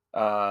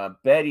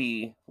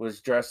Betty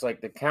was dressed like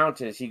the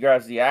Countess. He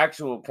grabs the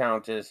actual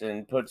Countess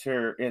and puts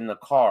her in the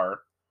car.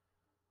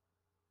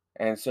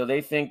 And so they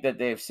think that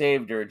they've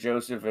saved her,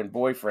 Joseph and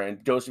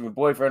boyfriend. Joseph and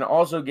boyfriend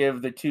also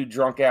give the 2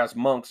 drunk-ass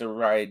monks a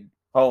ride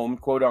home,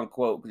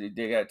 quote-unquote, because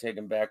they got to take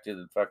him back to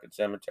the fucking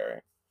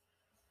cemetery.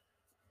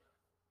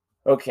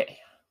 Okay.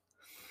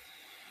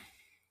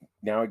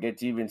 Now it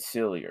gets even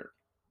sillier.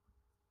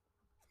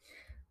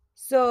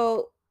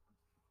 So,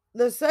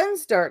 the sun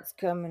starts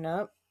coming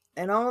up,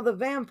 and all the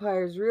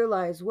vampires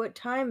realize what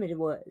time it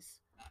was.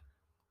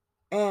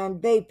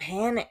 And they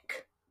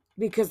panic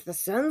because the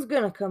sun's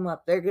going to come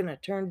up. They're going to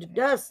turn to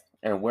dust.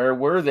 And where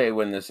were they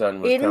when the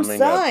sun was coming up?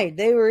 Inside.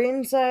 They were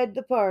inside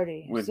the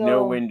party. With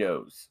no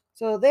windows.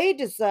 So they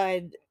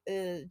decide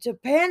to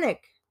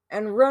panic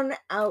and run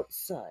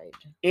outside.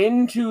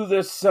 Into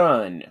the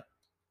sun.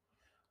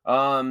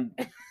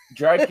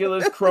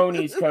 Dracula's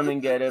cronies come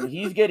and get him.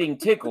 He's getting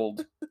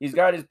tickled. He's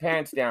got his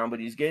pants down, but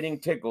he's getting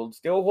tickled,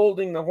 still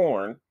holding the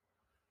horn.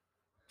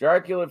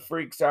 Dracula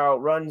freaks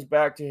out, runs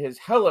back to his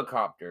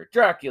helicopter.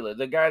 Dracula,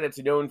 the guy that's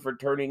known for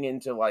turning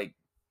into, like,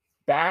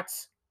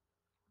 bats,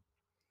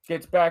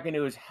 gets back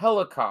into his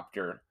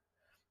helicopter.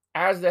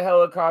 As the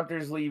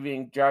helicopter's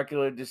leaving,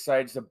 Dracula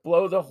decides to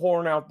blow the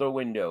horn out the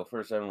window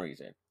for some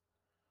reason.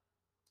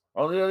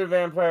 All the other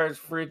vampires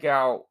freak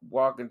out,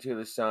 walk into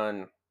the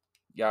sun,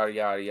 yada,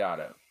 yada,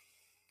 yada.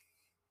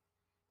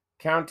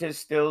 Countess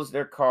steals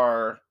their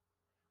car.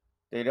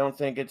 They don't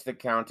think it's the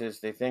Countess.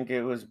 They think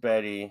it was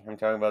Betty. I'm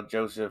talking about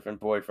Joseph and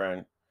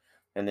boyfriend.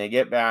 And they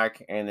get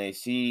back and they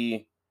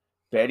see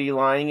Betty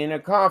lying in a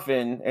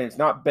coffin. And it's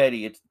not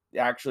Betty. It's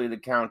actually the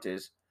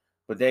Countess.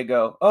 But they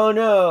go, oh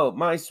no,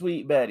 my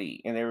sweet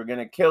Betty. And they were going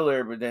to kill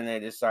her, but then they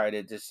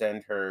decided to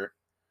send her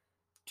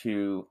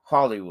to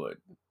Hollywood.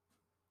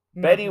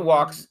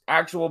 Mm-hmm.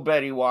 Actual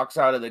Betty walks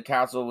out of the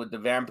castle with the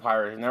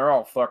vampires, and they're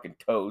all fucking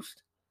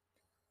toast.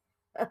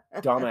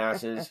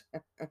 Dumbasses.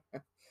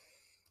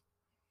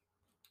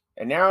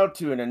 And now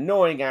to an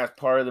annoying ass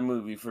part of the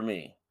movie for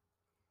me.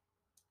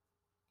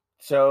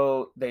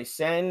 So they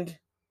send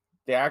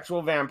the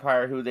actual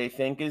vampire, who they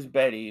think is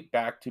Betty,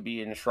 back to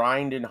be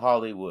enshrined in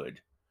Hollywood.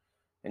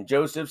 And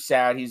Joseph's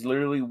sad. He's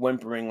literally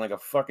whimpering like a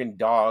fucking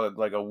dog,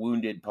 like a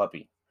wounded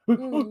puppy. This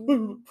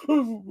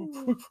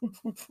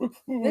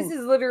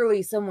is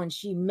literally someone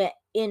she met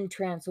in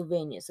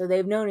Transylvania. So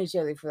they've known each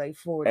other for like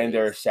 4 days. And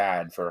they're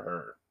sad for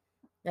her.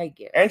 I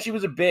guess. And she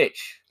was a bitch.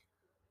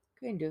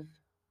 Kind of.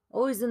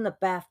 Always in the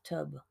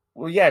bathtub.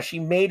 Well, yeah, she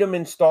made him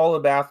install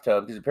a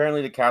bathtub because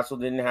apparently the castle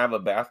didn't have a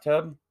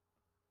bathtub.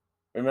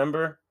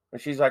 Remember?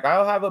 And she's like,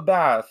 I'll have a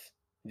bath.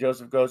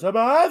 Joseph goes, a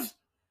bath?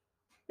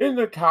 In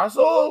the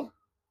castle?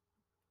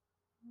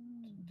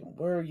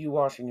 Where are you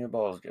washing your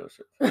balls,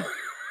 Joseph?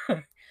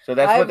 So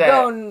that's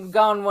I've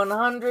gone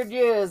 100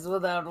 years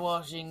without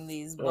washing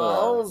these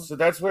balls. So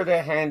that's where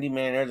there's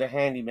a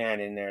handyman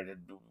in there.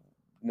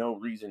 No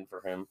reason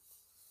for him.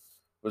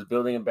 Was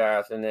building a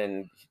bath, and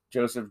then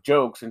Joseph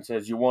jokes and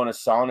says, you want a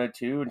sauna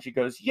too? And she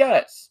goes,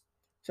 yes.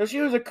 So she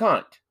was a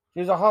cunt. She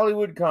was a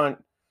Hollywood cunt,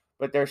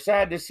 but they're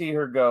sad to see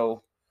her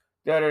go.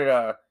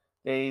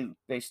 They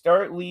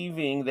start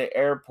leaving the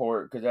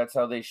airport because that's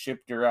how they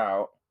shipped her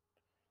out.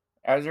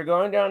 As they're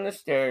going down the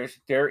stairs,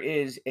 there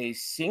is a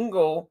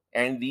single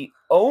and the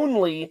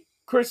only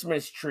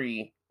Christmas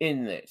tree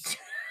in this.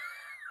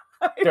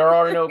 There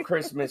are no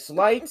Christmas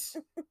lights.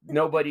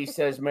 Nobody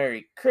says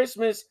Merry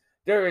Christmas.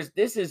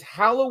 This is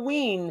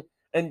Halloween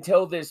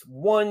until this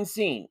one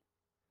scene.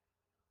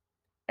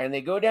 And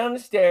they go down the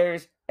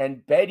stairs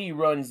and Betty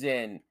runs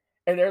in.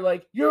 And they're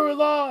like, you're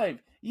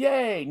alive!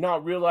 Yay!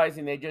 Not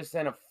realizing they just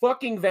sent a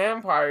fucking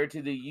vampire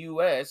to the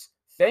U.S.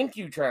 Thank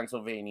you,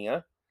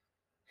 Transylvania.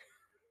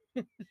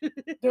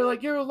 They're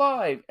like, you're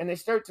alive. And they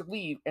start to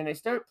leave and they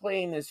start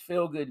playing this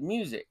feel-good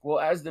music. Well,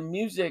 as the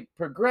music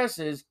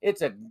progresses,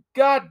 it's a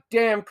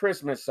goddamn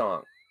Christmas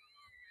song.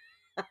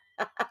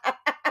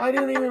 I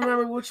don't even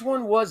remember which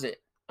one was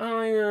it. I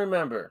don't even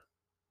remember.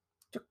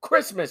 It's a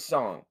Christmas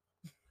song.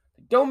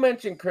 Don't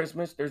mention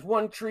Christmas. There's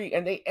one tree,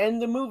 and they end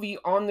the movie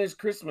on this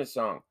Christmas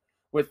song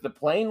with the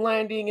plane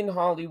landing in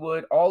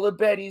Hollywood. All of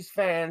Betty's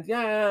fans,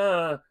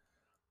 yeah.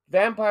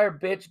 Vampire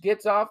bitch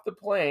gets off the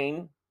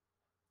plane,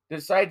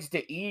 decides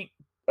to eat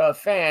a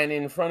fan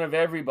in front of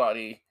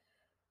everybody,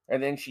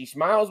 and then she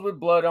smiles with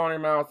blood on her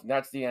mouth, and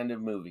that's the end of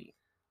the movie.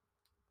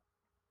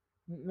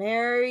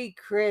 Merry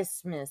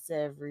Christmas,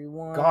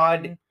 everyone.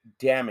 God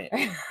damn it.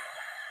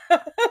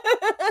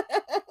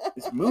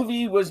 This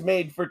movie was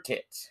made for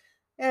tits.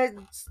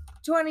 It's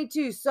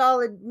 22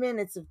 solid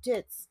minutes of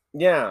tits.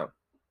 Yeah.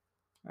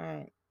 All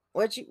right.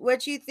 What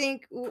you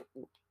think? All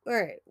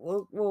right,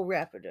 we'll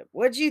wrap it up.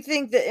 What do you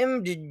think the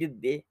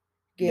IMDb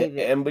gave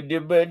it?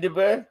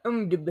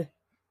 IMDb.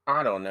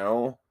 I don't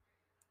know.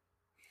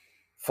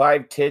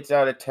 5 tits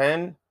out of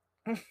 10.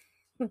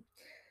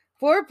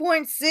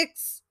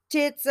 4.6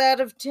 tits out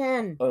of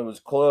 10. It was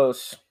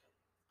close.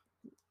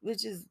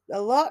 Which is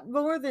a lot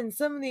more than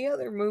some of the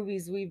other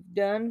movies we've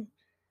done.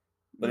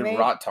 But if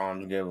Rot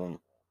Toms give them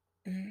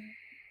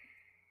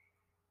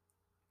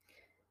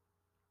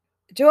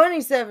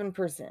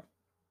 27%.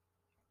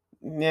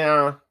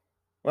 Yeah.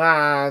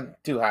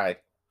 Too high.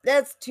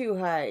 That's too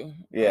high.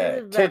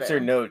 Yeah, tits or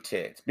no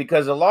tits.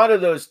 Because a lot of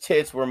those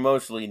tits were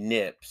mostly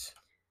nips.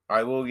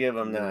 I will give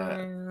them that.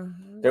 Yeah.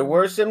 There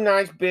were some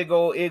nice big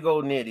old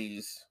iggle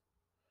nitties.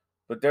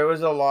 But there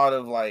was a lot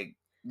of, like,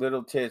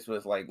 little tits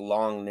with, like,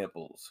 long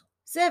nipples.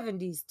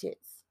 70s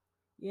tits.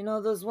 You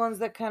know, those ones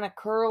that kind of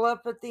curl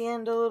up at the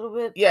end a little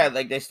bit? Yeah,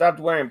 like they stopped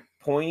wearing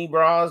pointy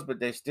bras, but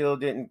they still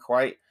didn't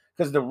quite,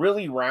 because the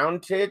really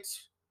round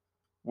tits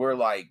were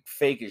like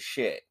fake as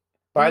shit.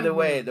 By the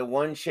way, the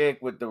one chick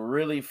with the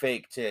really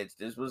fake tits,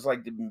 this was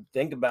like,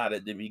 think about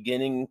it, the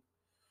beginning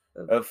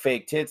of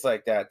fake tits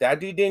like that. That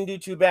dude didn't do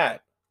too bad.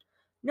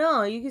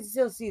 No, you can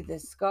still see the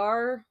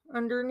scar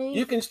underneath.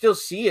 You can still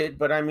see it,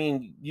 but I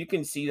mean, you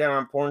can see that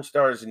on porn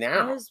stars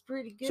now. That was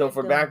pretty good. So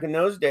for back in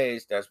those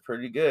days, that's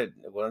pretty good.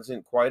 It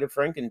wasn't quite a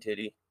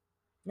Franken-titty.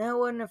 No, it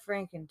wasn't a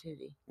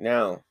Franken-titty.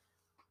 No.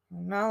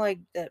 Not like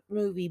that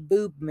movie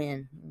Boob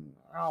Men.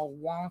 They're all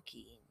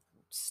wonky.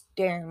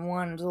 Staring,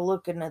 one's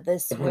looking at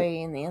this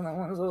way and the other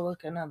one's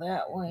looking at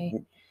that way.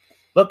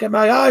 Look at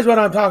my eyes when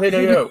I'm talking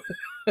to you.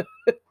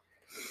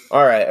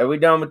 All right, are we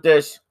done with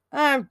this?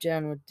 I'm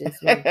done with this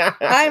movie.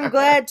 I'm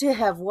glad to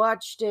have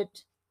watched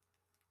it.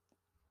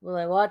 Will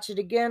I watch it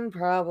again?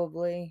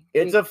 Probably.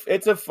 It's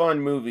a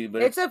fun movie,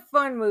 but it's a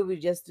fun movie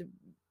just to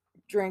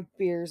drink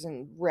beers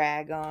and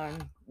rag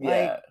on. Yeah.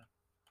 Like,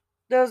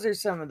 those are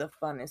some of the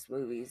funnest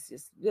movies.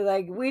 Just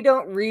like, we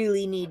don't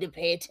really need to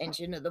pay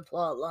attention to the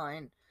plot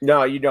line.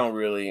 No, you don't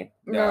really.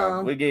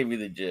 No. We gave you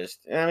the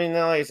gist. I mean,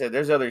 like I said,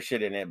 there's other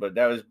shit in it, but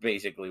that was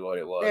basically what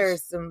it was.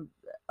 There's some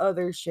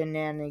other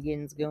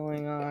shenanigans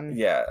going on.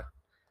 Yeah.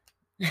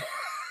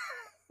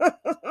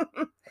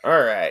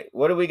 All right.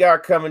 What do we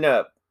got coming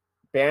up?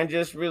 Band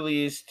just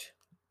released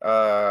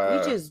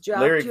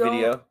lyric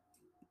video.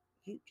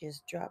 You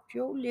just dropped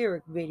your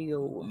lyric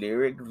video.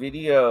 Lyric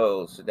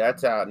video. So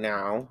that's out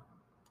now.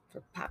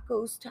 For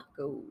Paco's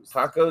Tacos.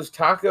 Paco's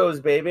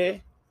Tacos,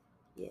 baby.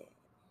 Yeah.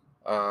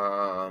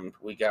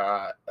 We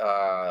got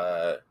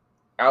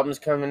albums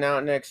coming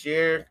out next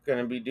year.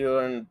 Gonna be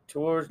doing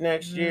tours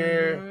next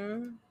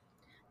year.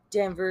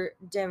 Denver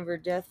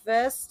Death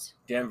Fest.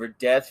 Denver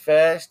Death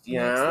Fest,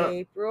 yeah. Next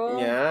April.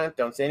 Yeah,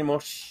 don't say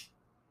anymore. Shh.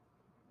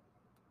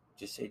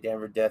 Just say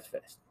Denver Death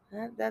Fest.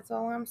 That's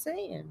all I'm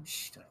saying.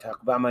 Shh, don't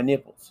talk about my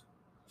nipples.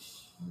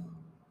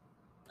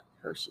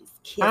 Hershey's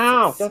Kisses.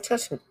 Ow, don't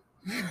touch them.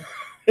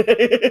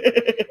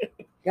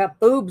 Got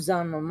boobs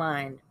on my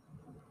mind.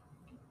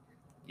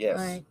 Yes,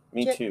 right.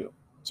 Me too.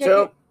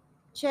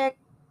 Check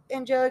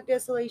Angelic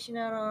Desolation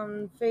out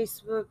on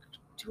Facebook,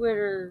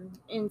 Twitter,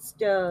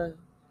 Insta,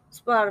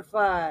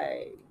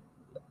 Spotify.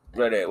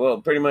 Reddit.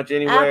 Well, pretty much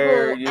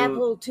anywhere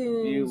Apple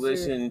Tunes, you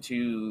listen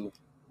to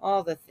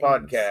all the things.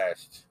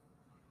 Podcasts.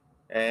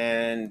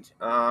 And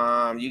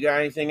you got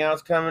anything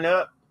else coming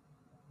up?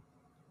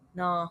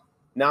 No.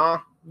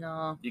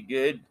 You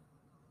good?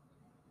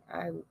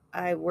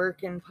 I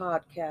work in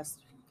podcast.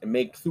 And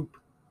make soup.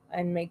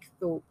 Make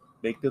soup.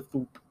 Make the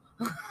soup.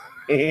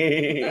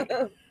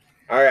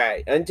 All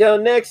right. Until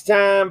next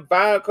time,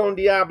 bye con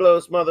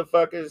diablos,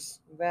 motherfuckers.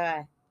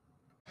 Bye.